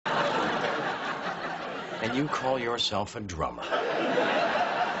And you call yourself a drummer.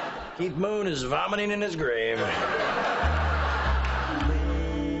 Keith Moon is vomiting in his grave.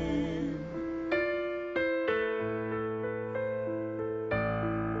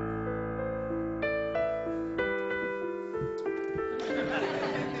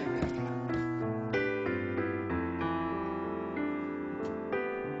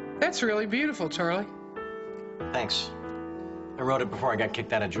 That's really beautiful, Charlie. Thanks. I wrote it before I got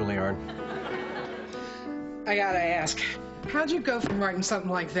kicked out of Juilliard. I gotta ask, how'd you go from writing something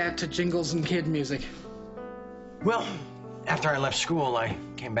like that to jingles and kid music? Well, after I left school, I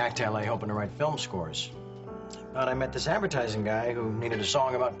came back to LA hoping to write film scores. But I met this advertising guy who needed a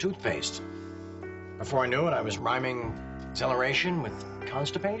song about toothpaste. Before I knew it, I was rhyming acceleration with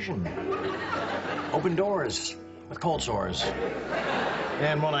constipation. Open doors with cold sores.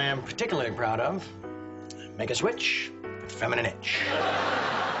 And what I am particularly proud of, make a switch with feminine itch.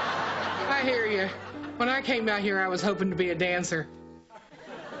 I hear you. When I came out here, I was hoping to be a dancer.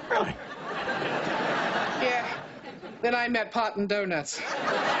 Really? Yeah. Then I met Pot and Donuts.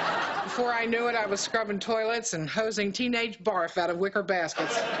 Before I knew it, I was scrubbing toilets and hosing teenage barf out of wicker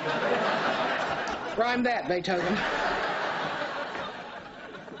baskets. Rhyme that, Beethoven.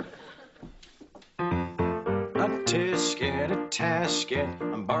 A tisket, a tasket,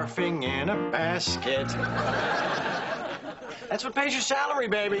 I'm barfing in a basket. That's what pays your salary,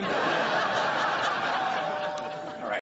 baby.